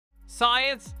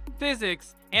Science,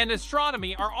 physics, and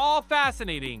astronomy are all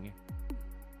fascinating.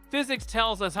 Physics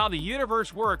tells us how the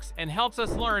universe works and helps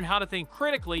us learn how to think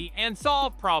critically and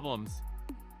solve problems.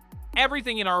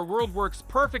 Everything in our world works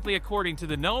perfectly according to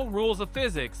the known rules of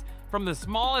physics, from the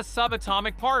smallest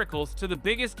subatomic particles to the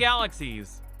biggest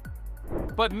galaxies.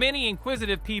 But many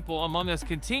inquisitive people among us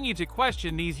continue to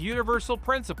question these universal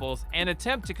principles and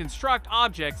attempt to construct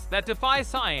objects that defy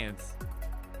science.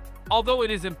 Although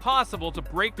it is impossible to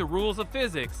break the rules of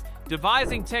physics,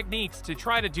 devising techniques to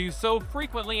try to do so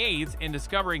frequently aids in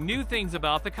discovering new things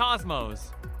about the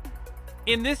cosmos.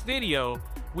 In this video,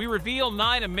 we reveal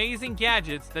 9 amazing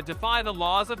gadgets that defy the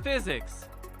laws of physics.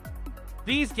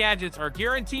 These gadgets are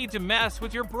guaranteed to mess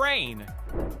with your brain.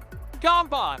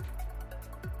 Gombok!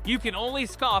 You can only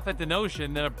scoff at the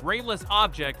notion that a brainless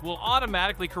object will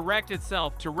automatically correct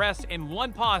itself to rest in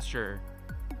one posture.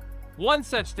 One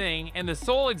such thing, and the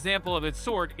sole example of its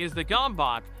sort, is the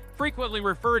gombok, frequently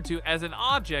referred to as an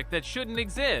object that shouldn't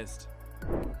exist.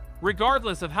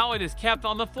 Regardless of how it is kept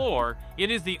on the floor,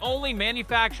 it is the only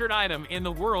manufactured item in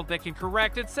the world that can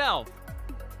correct itself.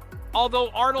 Although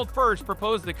Arnold first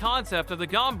proposed the concept of the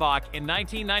gombok in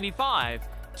 1995,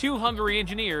 2 Hungary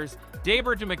engineers,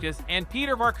 Debor Dimikas and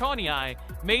Peter Marconi,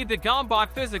 made the gombok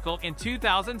physical in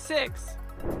 2006.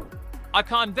 A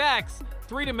convex,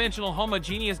 3-dimensional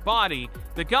homogeneous body,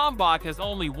 the gombok has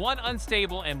only one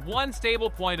unstable and one stable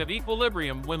point of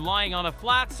equilibrium when lying on a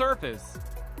flat surface.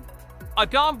 A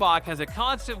gombok has a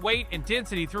constant weight and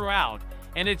density throughout,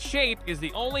 and its shape is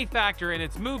the only factor in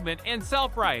its movement and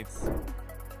self-rights.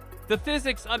 The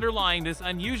physics underlying this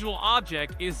unusual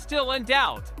object is still in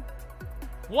doubt.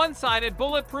 One-sided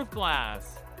bulletproof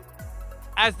glass.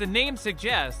 As the name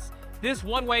suggests, this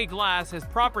one-way glass has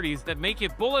properties that make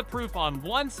it bulletproof on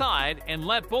one side and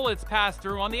let bullets pass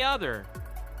through on the other.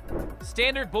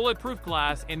 Standard bulletproof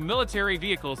glass in military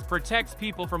vehicles protects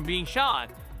people from being shot,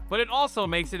 but it also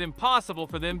makes it impossible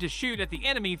for them to shoot at the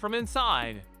enemy from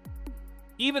inside.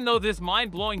 Even though this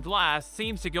mind-blowing glass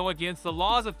seems to go against the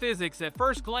laws of physics at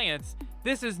first glance,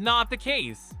 this is not the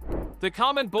case. The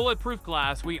common bulletproof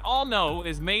glass we all know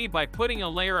is made by putting a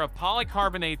layer of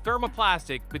polycarbonate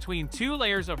thermoplastic between 2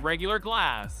 layers of regular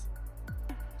glass.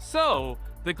 So,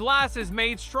 the glass is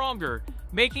made stronger,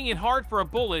 making it hard for a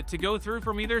bullet to go through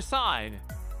from either side.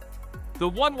 The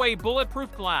one-way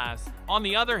bulletproof glass, on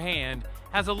the other hand,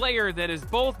 has a layer that is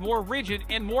both more rigid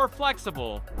and more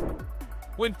flexible.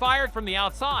 When fired from the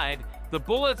outside, the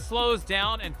bullet slows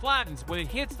down and flattens when it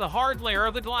hits the hard layer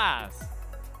of the glass.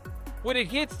 When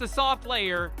it hits the soft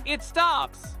layer, it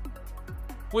stops.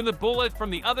 When the bullet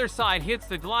from the other side hits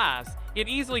the glass, it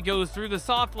easily goes through the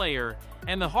soft layer,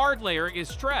 and the hard layer is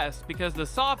stressed because the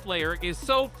soft layer is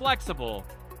so flexible.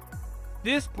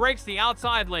 This breaks the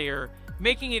outside layer,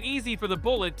 making it easy for the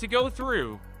bullet to go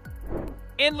through.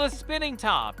 Endless spinning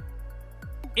top.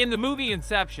 In the movie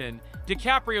Inception,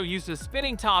 DiCaprio used a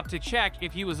spinning top to check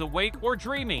if he was awake or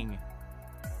dreaming.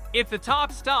 If the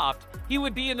top stopped, he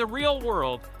would be in the real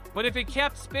world, but if it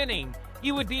kept spinning,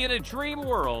 he would be in a dream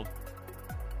world.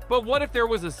 But what if there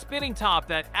was a spinning top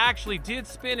that actually did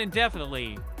spin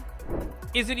indefinitely?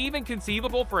 Is it even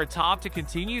conceivable for a top to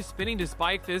continue spinning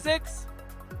despite physics?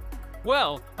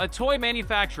 Well, a toy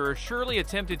manufacturer surely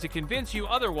attempted to convince you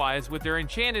otherwise with their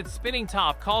enchanted spinning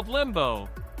top called Limbo.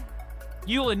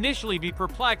 You'll initially be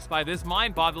perplexed by this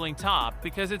mind-boggling top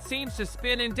because it seems to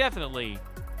spin indefinitely.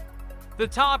 The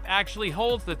top actually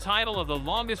holds the title of the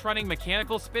longest-running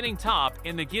mechanical spinning top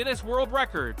in the Guinness World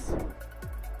Records.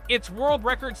 Its world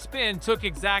record spin took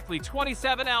exactly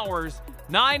 27 hours,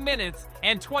 9 minutes,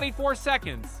 and 24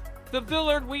 seconds. The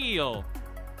Villard Wheel.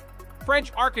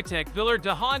 French architect Villard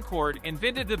de Honcourt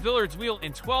invented the Villard's wheel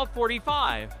in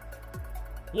 1245.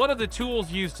 One of the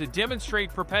tools used to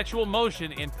demonstrate perpetual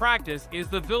motion in practice is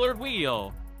the Villard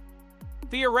wheel.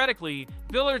 Theoretically,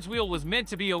 Villard's wheel was meant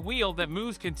to be a wheel that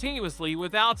moves continuously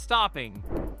without stopping.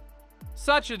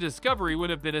 Such a discovery would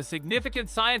have been a significant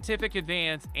scientific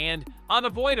advance and,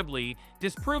 unavoidably,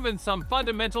 disproven some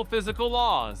fundamental physical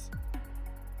laws.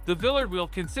 The Villard wheel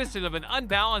consisted of an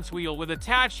unbalanced wheel with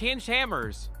attached hinged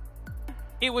hammers.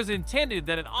 It was intended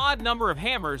that an odd number of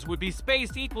hammers would be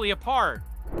spaced equally apart.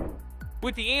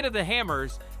 With the aid of the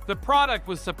hammers, the product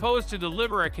was supposed to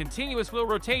deliver a continuous wheel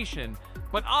rotation,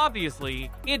 but obviously,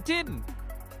 it didn't.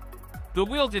 The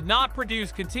wheel did not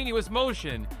produce continuous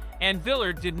motion, and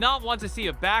Villard did not want to see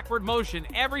a backward motion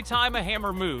every time a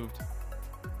hammer moved.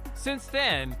 Since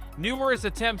then, numerous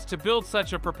attempts to build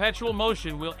such a perpetual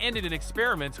motion wheel ended in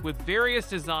experiments with various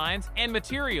designs and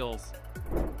materials.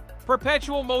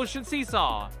 Perpetual motion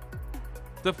seesaw.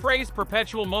 The phrase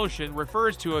perpetual motion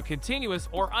refers to a continuous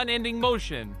or unending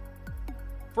motion.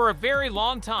 For a very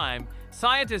long time,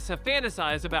 scientists have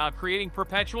fantasized about creating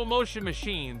perpetual motion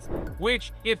machines,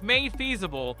 which, if made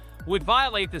feasible, would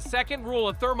violate the second rule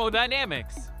of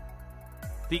thermodynamics.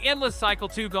 The endless cycle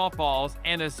 2 golf balls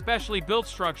and a specially built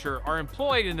structure are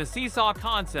employed in the seesaw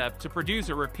concept to produce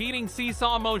a repeating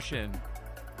seesaw motion.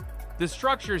 The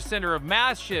structure's center of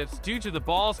mass shifts due to the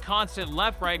ball's constant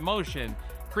left-right motion,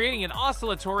 creating an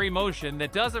oscillatory motion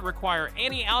that doesn't require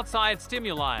any outside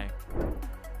stimuli.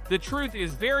 The truth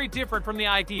is very different from the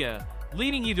idea,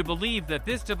 leading you to believe that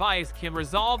this device can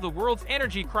resolve the world's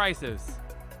energy crisis.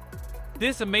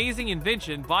 This amazing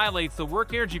invention violates the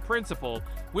work energy principle,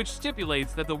 which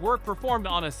stipulates that the work performed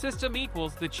on a system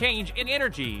equals the change in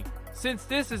energy. Since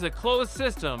this is a closed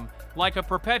system, like a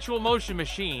perpetual motion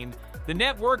machine, the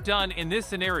net work done in this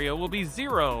scenario will be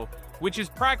zero, which is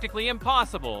practically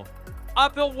impossible.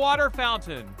 Uphill water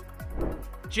fountain.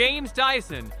 James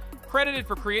Dyson, credited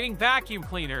for creating vacuum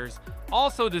cleaners,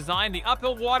 also designed the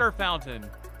uphill water fountain.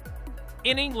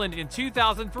 In England in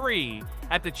 2003,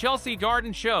 at the Chelsea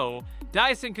Garden Show,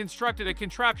 Dyson constructed a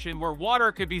contraption where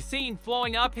water could be seen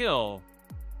flowing uphill.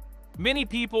 Many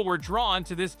people were drawn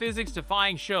to this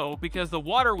physics-defying show because the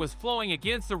water was flowing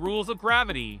against the rules of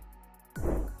gravity.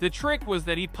 The trick was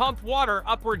that he pumped water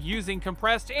upward using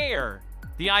compressed air.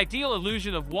 The ideal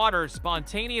illusion of water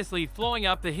spontaneously flowing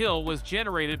up the hill was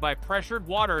generated by pressured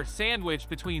water sandwiched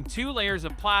between two layers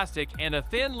of plastic and a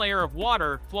thin layer of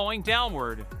water flowing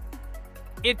downward.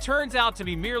 It turns out to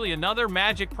be merely another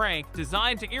magic prank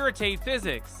designed to irritate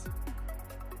physics.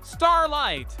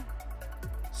 Starlight.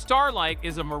 Starlight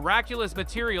is a miraculous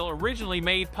material originally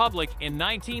made public in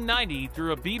 1990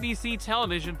 through a BBC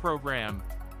television program.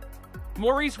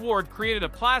 Maurice Ward created a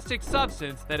plastic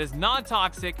substance that is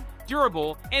non-toxic,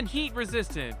 durable, and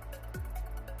heat-resistant.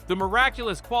 The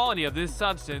miraculous quality of this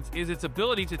substance is its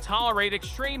ability to tolerate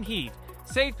extreme heat,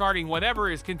 safeguarding whatever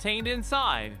is contained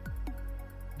inside.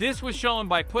 This was shown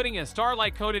by putting a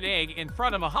starlight-coated egg in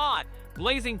front of a hot,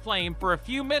 blazing flame for a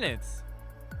few minutes.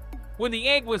 When the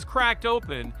egg was cracked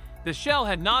open, the shell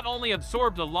had not only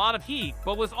absorbed a lot of heat,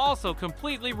 but was also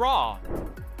completely raw.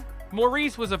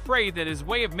 Maurice was afraid that his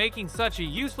way of making such a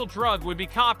useful drug would be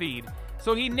copied,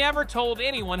 so he never told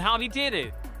anyone how he did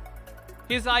it.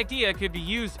 His idea could be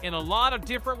used in a lot of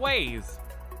different ways.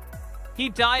 He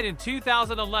died in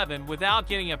 2011 without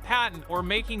getting a patent or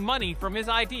making money from his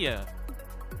idea.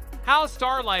 How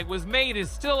Starlight was made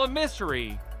is still a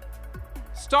mystery.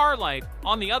 Starlight,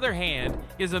 on the other hand,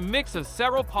 is a mix of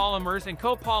several polymers and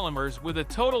copolymers with a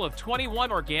total of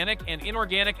 21 organic and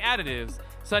inorganic additives,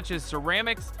 such as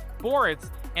ceramics, borates,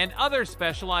 and other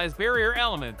specialized barrier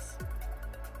elements.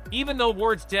 Even though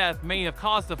Ward's death may have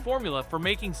caused the formula for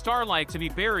making Starlight to be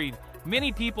buried,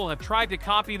 many people have tried to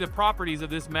copy the properties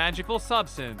of this magical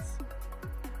substance.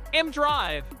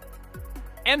 M-Drive.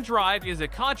 M-Drive is a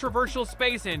controversial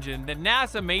space engine that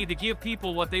NASA made to give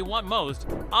people what they want most: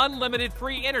 unlimited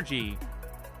free energy.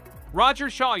 Roger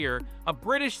Shawyer, a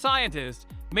British scientist,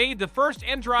 made the first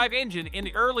M-Drive engine in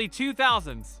the early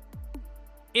 2000s.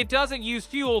 It doesn't use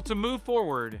fuel to move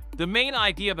forward. The main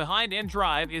idea behind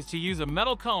M-Drive is to use a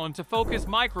metal cone to focus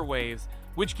microwaves,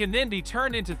 which can then be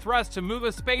turned into thrust to move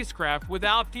a spacecraft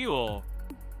without fuel.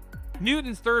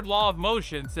 Newton's third law of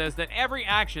motion says that every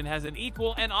action has an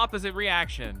equal and opposite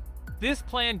reaction. This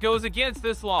plan goes against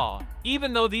this law.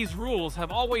 Even though these rules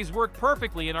have always worked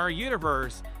perfectly in our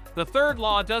universe, the third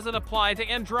law doesn't apply to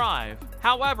M-Drive.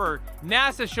 However,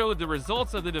 NASA showed the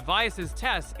results of the device's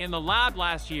tests in the lab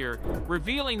last year,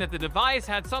 revealing that the device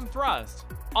had some thrust.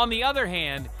 On the other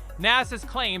hand, NASA's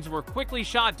claims were quickly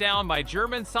shot down by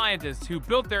German scientists who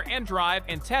built their M-Drive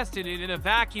and tested it in a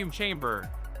vacuum chamber.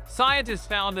 Scientists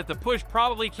found that the push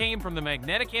probably came from the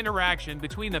magnetic interaction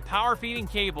between the power-feeding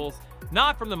cables,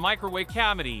 not from the microwave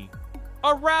cavity.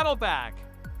 A rattleback.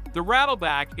 The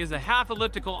rattleback is a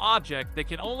half-elliptical object that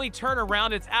can only turn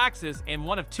around its axis in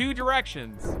one of two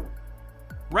directions.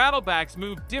 Rattlebacks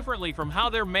move differently from how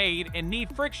they're made and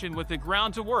need friction with the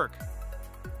ground to work.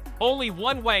 Only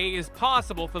one way is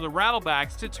possible for the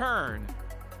rattlebacks to turn.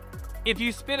 If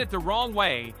you spin it the wrong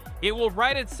way, it will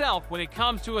right itself when it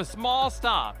comes to a small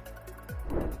stop.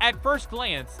 At first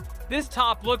glance, this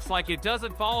top looks like it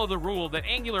doesn't follow the rule that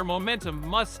angular momentum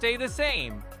must stay the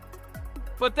same.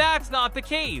 But that's not the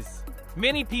case.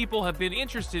 Many people have been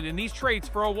interested in these traits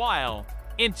for a while.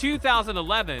 In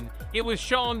 2011, it was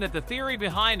shown that the theory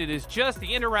behind it is just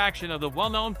the interaction of the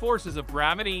well-known forces of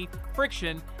gravity,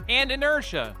 friction, and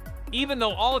inertia. Even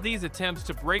though all of these attempts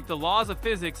to break the laws of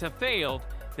physics have failed,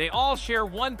 they all share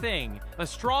one thing: a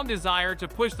strong desire to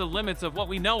push the limits of what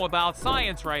we know about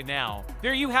science right now.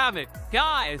 There you have it,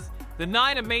 guys! The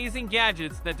 9 amazing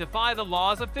gadgets that defy the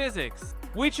laws of physics.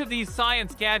 Which of these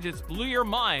science gadgets blew your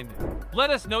mind?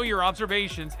 Let us know your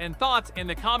observations and thoughts in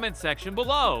the comment section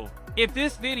below. If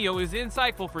this video is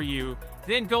insightful for you,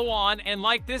 then go on and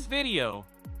like this video.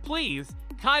 Please,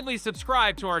 kindly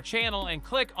subscribe to our channel and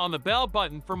click on the bell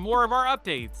button for more of our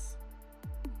updates.